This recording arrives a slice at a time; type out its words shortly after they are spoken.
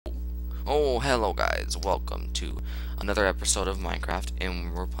Oh, hello guys. Welcome to another episode of Minecraft,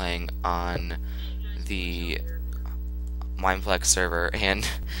 and we're playing on the Mineplex server, and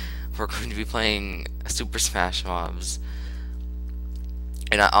we're going to be playing Super Smash Mobs.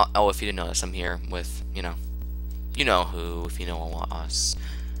 And oh, if you didn't notice, I'm here with, you know who, if you know us.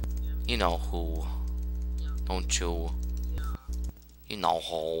 You know who, don't you? You know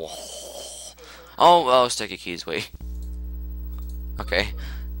who. Oh, sticky keys, wait. Okay,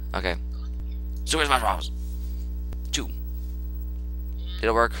 okay. Super Smash Bros. 2. Did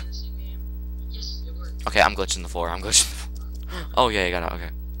it work? Okay, I'm glitching the floor. I'm glitching the floor. Oh, yeah, you got it. Okay.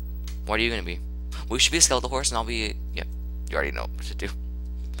 What are you gonna be? We should be a skeletal horse, and I'll be. Yep. You already know what to do.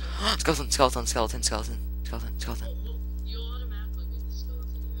 Skeleton, skeleton, skeleton, skeleton, skeleton, skeleton. You'll automatically be the skeleton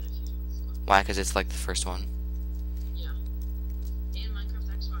even if you don't select. Why? Because it's like the first one. Yeah. And Minecraft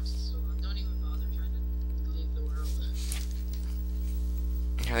Xbox is still on. Don't even bother trying to leave the world.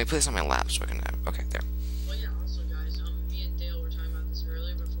 Here, let me put this on my lap so I can. Okay, there. Well, yeah, also, guys, me and Dale were talking about this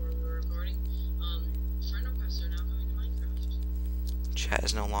earlier before we were recording. Friend requests are now coming to Minecraft. Chat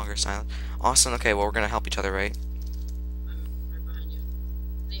is no longer silent. Awesome. Okay, well, we're gonna help each other, right? I'm right behind you.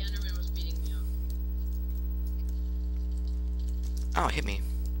 The Enderman was beating me up. Oh, it hit me.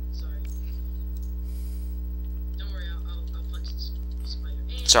 Sorry. Don't worry, I'll punch this spider.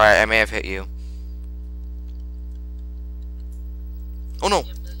 And Sorry, I may have hit you. Oh no!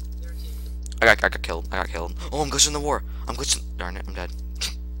 yep, they're teaming. I got killed. I got killed. Oh, I'm glitching the war. I'm glitching. Darn it, I'm dead.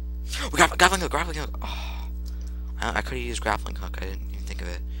 We got grappling hook. Grappling hook. Oh, I could have used grappling hook. I didn't even think of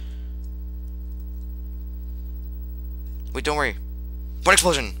it. Wait, don't worry. One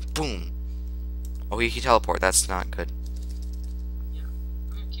explosion. Boom. Oh, he teleport. That's not good. Yeah.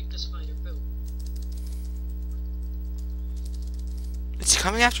 I'm gonna kick the spider. Boom. Is he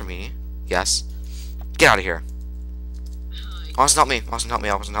coming after me? Yes. Get out of here. Hi. Austin, help me. Austin, help me.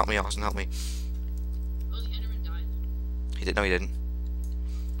 Austin, help me. Austin, help me. Oh, the Enderman died. He did. No, he didn't.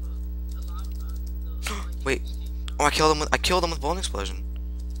 Well, a lot the Wait. came. Oh, I killed him with bone explosion.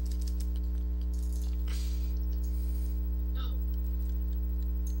 No.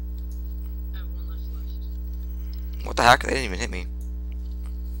 I have one left. What the heck? They didn't even hit me.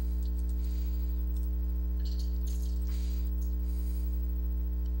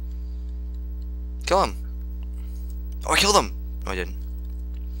 Kill him. Oh, I killed him. No, I didn't.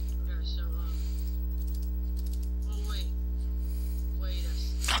 Okay, so, oh, wait. Wait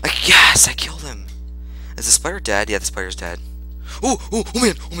a Yes, I killed him. Is the spider dead? Yeah, the spider's dead. Oh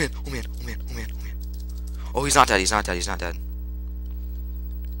man, oh man, oh man, oh man, oh man, oh man. Oh, he's not dead, he's not dead, he's not dead.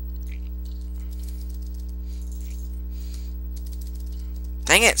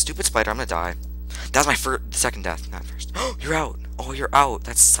 Dang it, stupid spider, I'm gonna die. That was my second death, not first. Oh, you're out. Oh, you're out.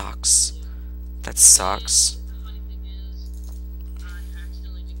 That sucks. Yeah. That sucks. And the funny thing is, I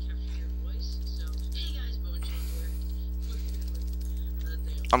accidentally did capture your voice, so, hey guys, Boneshell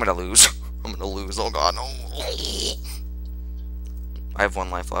here. I'm gonna lose. I'm gonna lose. Oh god, no. I have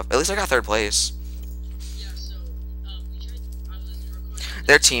 1 life left. At least I got 3rd place. Yeah, so, we tried, I was recording.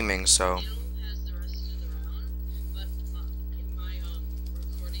 They're teaming, so. Dale has the rest of the round, but in my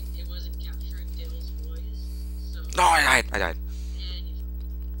recording, it wasn't capturing Dale's voice, so. No, I died. I died. And he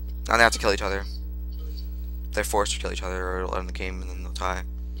Now they have to kill each other. kill each other. They're forced to kill each other, or it'll end the game and then they'll tie.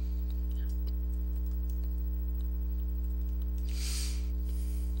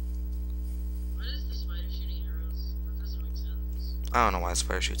 Why is the spider shooting arrows? That doesn't make sense. I don't know why the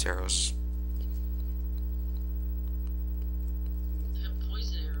spider shoots arrows.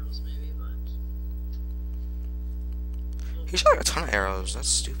 Poison arrows, maybe, but. He shot a ton of arrows. That's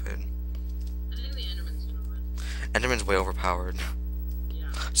stupid. I think the Enderman's gonna win. Enderman's way overpowered.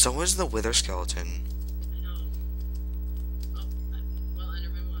 Yeah, So is the Wither skeleton. I know. Oh, well,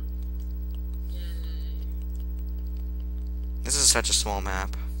 Enderman won. Yay. This is such a small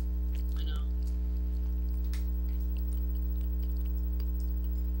map. I know.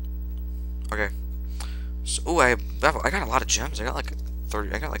 Okay. So, ooh, I got a lot of gems. I got like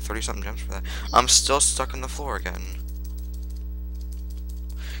 30. I got like 30 something gems for that. I'm still stuck in the floor again.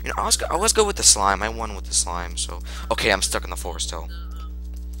 You know, I was good with the slime. I won with the slime. So okay, I'm stuck in the floor still.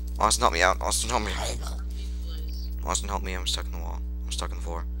 Austin, help me out. Austin, help me. Austin, help me. I'm stuck in the wall. I'm stuck in the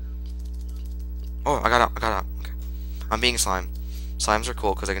floor. Oh, I got out. I got out. Okay. I'm being slime. Slimes are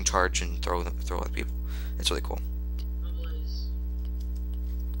cool because I can charge and throw other people. It's really cool.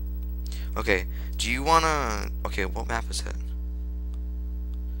 Okay. Do you wanna? Okay, what map is it?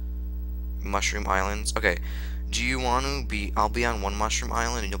 Mushroom Islands. Okay. Do you want to be? I'll be on one mushroom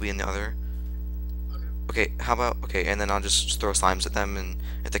island and you'll be in the other. Okay. Okay. How about? Okay, and then I'll just throw slimes at them, and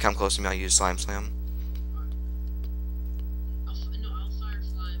if they come close to me, I'll use slime slam. No, I'll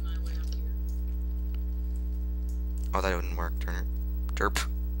firefly my way up Oh, that didn't work. Turner. Derp.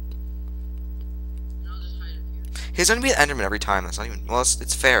 And I'll just hide up here. He's gonna be an Enderman every time. That's not even. Well,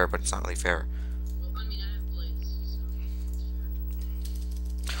 it's fair, but it's not really fair. Well, I mean, I have blades, so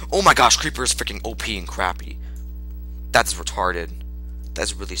it's fair. Oh my gosh, Creeper is freaking OP and crappy. That's retarded.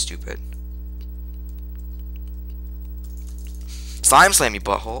 That's really stupid. Slime slam, you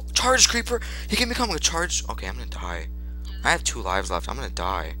butthole. Charge, Creeper! He can become a charge. Okay, I'm gonna die. I have 2 lives left. I'm gonna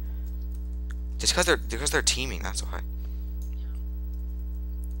die. Just because they're teaming, that's why. Yeah.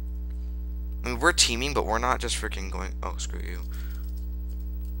 I mean, we're teaming, but we're not just freaking going. Oh, screw you.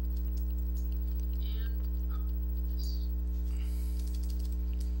 And, this.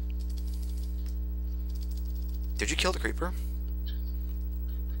 Did you kill the Creeper? I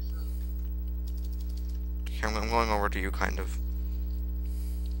fell. Here, I'm going over to you, kind of.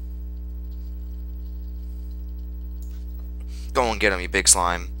 Go and get him, you big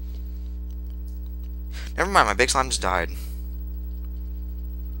slime. Never mind, my big slime just died.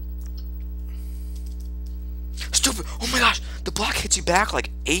 Stupid! Oh my gosh! The block hits you back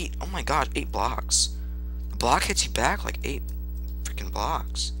like 8. Oh my gosh, 8 blocks. The block hits you back like 8 freaking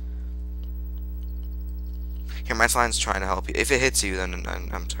blocks. Here, my slime's trying to help you. If it hits you, then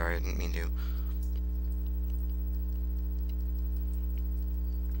I'm sorry, I didn't mean to. I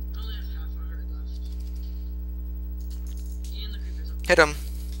only have half a heart left. And the creeper's up. Hit him.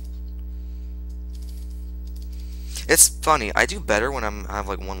 It's funny, I do better when I have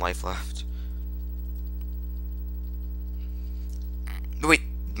like 1 life left. Wait,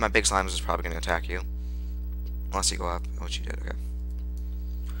 my big slime is probably going to attack you. Unless you go up, which you did, okay.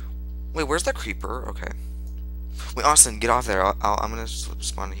 Wait, where's the creeper? Okay. Wait, Austin, get off there. I'm going to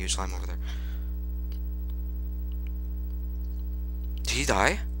spawn a huge slime over there. Did he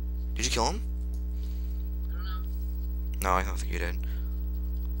die? Did you kill him? I don't know. No, I don't think you did.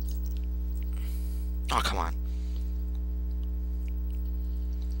 Oh, come on.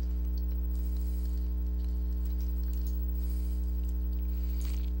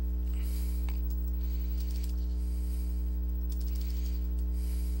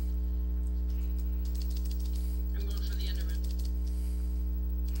 I'm going for the Enderman.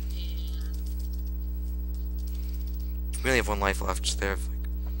 And We only have 1 life left. Just there.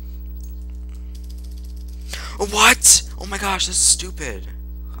 Oh, what? Oh my gosh, this is stupid.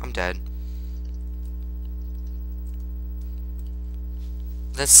 I'm dead.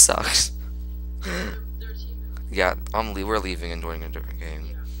 This sucks. they're teaming. Yeah, we're leaving and doing a different game.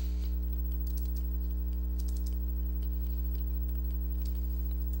 Yeah.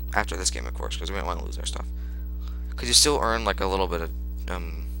 After this game, of course, because we don't want to lose our stuff. Because you still earn like a little bit of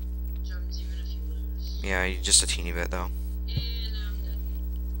Gems even if you lose. yeah, just a teeny bit though. And I'm dead.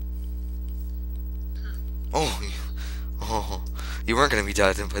 Oh, oh, you weren't gonna be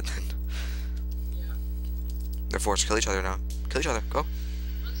dead, but then Yeah. they're forced to kill each other now. Kill each other. Go.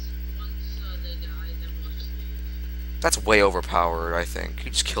 Once they die, then we'll just leave. That's way overpowered. I think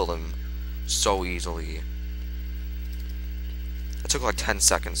you just killed him so easily. It took like 10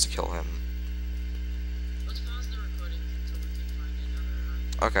 seconds to kill him. Let's pause the recording until we can find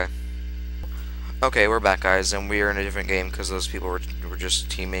another. Okay. Okay, we're back, guys, and we are in a different game because those people were just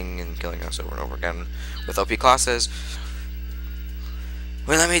teaming and killing us over and over again with OP classes.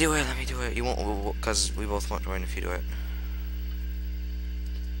 Wait, let me do it. Let me do it. You won't, because we both won't join if you do it.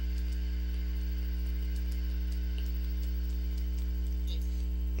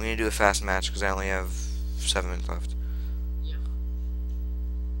 We need to do a fast match because I only have 7 minutes left. Yeah.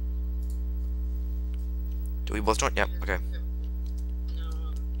 Do we both join? Yep. Okay. No,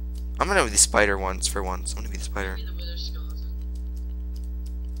 I'm gonna be the spider once for once. I'm gonna be the spider. maybe the wither skeleton.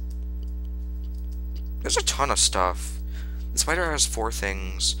 There's a ton of stuff. The spider has 4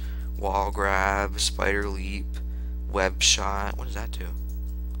 things: wall grab, spider leap, web shot. What does that do?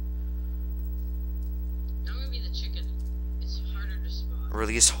 I'm gonna be the chicken. It's harder to spot.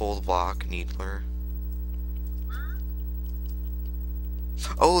 Release hold block needler.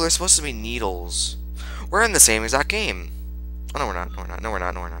 Oh, they're supposed to be needles. We're in the same exact game. Oh no, we're not. No, we're not. No, we're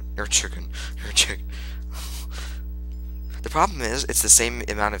not. No, we're not. You're a chicken. You're a chicken. The problem is, it's the same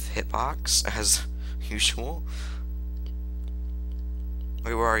amount of hitbox as usual.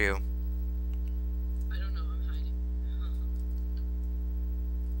 Wait, where are you? I don't know. I'm hiding.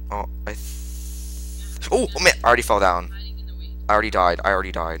 Oh, oh, oh man! I already fell down. Hiding in the wheat. I already died. I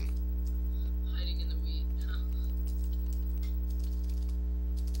already died. Hiding in the wheat.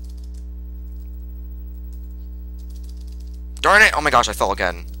 Darn it! Oh my gosh, I fell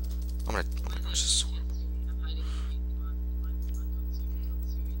again. I'm gonna. Oh my gosh, this is so... I'm hiding in the wheat. Come on, come on, come on. Don't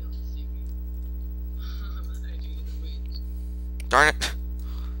see me. Don't see me. Don't see me. I'm hiding in the wheat. Darn it!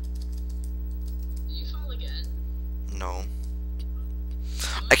 Did you fall again?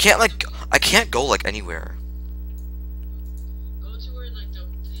 I can't like I can't go like anywhere. Go to where like the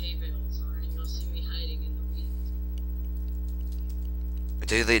hay bales are, and you'll see me hiding in the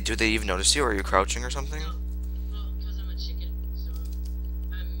weeds. Do they even notice you? Or are you crouching or something? No, well, because I'm a chicken, so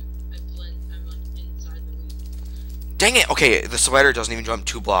I blend. I'm like inside the weeds. Dang it! Okay, the spider doesn't even jump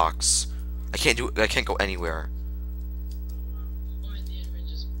 2 blocks. I can't go anywhere. Oh wow. Or the enemy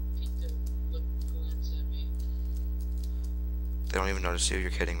just peeked a look glance at me. They don't even notice you. You're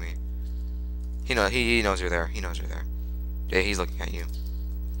kidding me. He knows you're there. He knows you're there. Yeah, he's looking at you.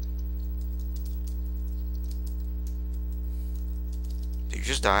 Did you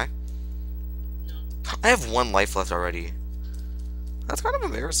just die? No. I have 1 life left already. That's kind of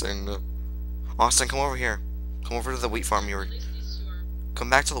embarrassing. Austin, come over here. Come over to the wheat farm you were. At least these two are. Come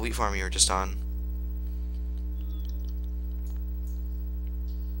back to the wheat farm you were just on.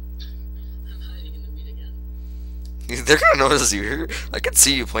 I'm hiding in the weed again. They're gonna notice you here. I can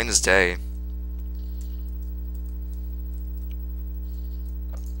see you plain as day.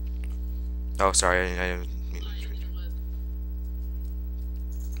 Oh, sorry. I didn't mean to Hiding change. in a web.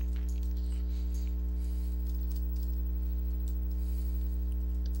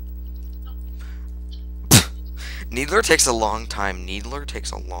 Needler takes a long time. Needler takes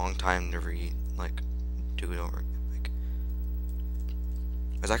a long time to do it over. Like,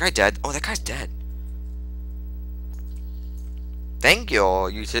 is that guy dead? Oh, that guy's dead. Thank you.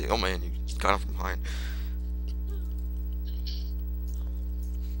 You did. Oh man, you got him from behind.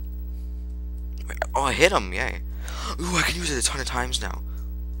 Wait, oh, I hit him. Yay. Ooh, I can use it a ton of times now.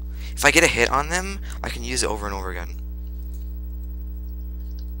 If I get a hit on them, I can use it over and over again.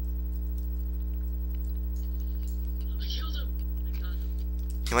 I killed him. I got him.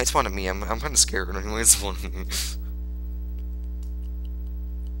 He might spawn at me. I'm kind of scared. He might spawn at me.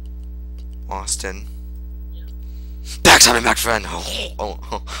 Austin. Yeah. Backstabbing back friend. Oh.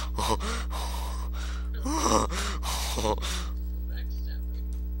 Backstabbing.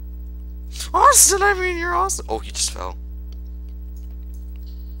 Austin, I mean, you're awesome. Oh, he just fell.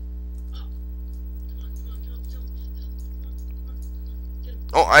 Oh. Come on, kill him, kill him, kill him, come on, get him.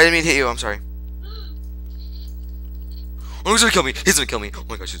 Oh, I didn't mean to hit you. I'm sorry. Oh, he's gonna kill me. He's gonna kill me. Oh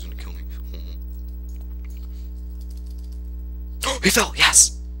my gosh, he's gonna kill me. Oh, he fell.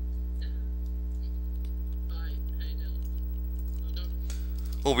 Yes. I don't. Oh, don't.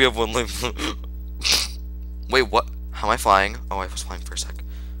 Oh, we have 1 life. Wait, what? How am I flying? Oh, I was flying for a sec. I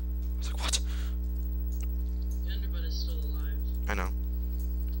was like, what? The Enderbud is still alive. I know.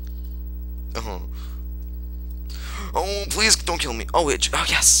 Oh, please don't kill me. Oh, oh,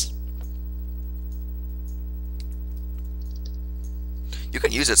 yes. You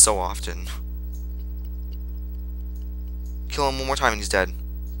can use it so often. Kill him 1 more time and he's dead.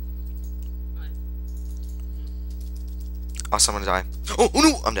 Bye. Also, I'm gonna die. Oh, oh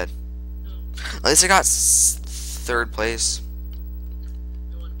no, I'm dead. No, At least I got 3rd place.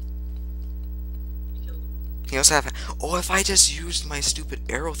 I won. I killed him. He also have. Oh, if I just used my stupid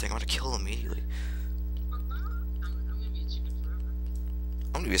arrow thing, I'm gonna kill him immediately. I'm gonna be a chicken forever.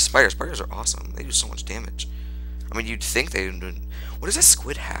 I'm gonna be a spider. Spiders are awesome. They do so much damage. I mean, you'd think they would. What does a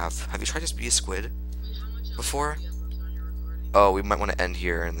squid have? Have you tried to be a squid Wait, how much before? do you have left on your recording? Oh, we might want to end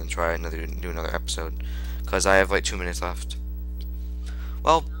here and then do another episode, because I have like 2 minutes left.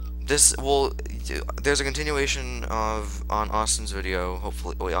 Well, there's a continuation on Austin's video.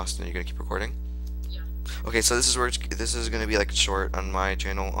 Hopefully, wait, Austin, you're gonna keep recording? Yeah. Okay, so this is gonna be like short on my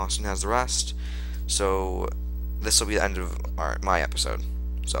channel. Austin has the rest, so this will be the end of my episode.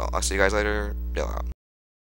 So I'll see you guys later. Bail out.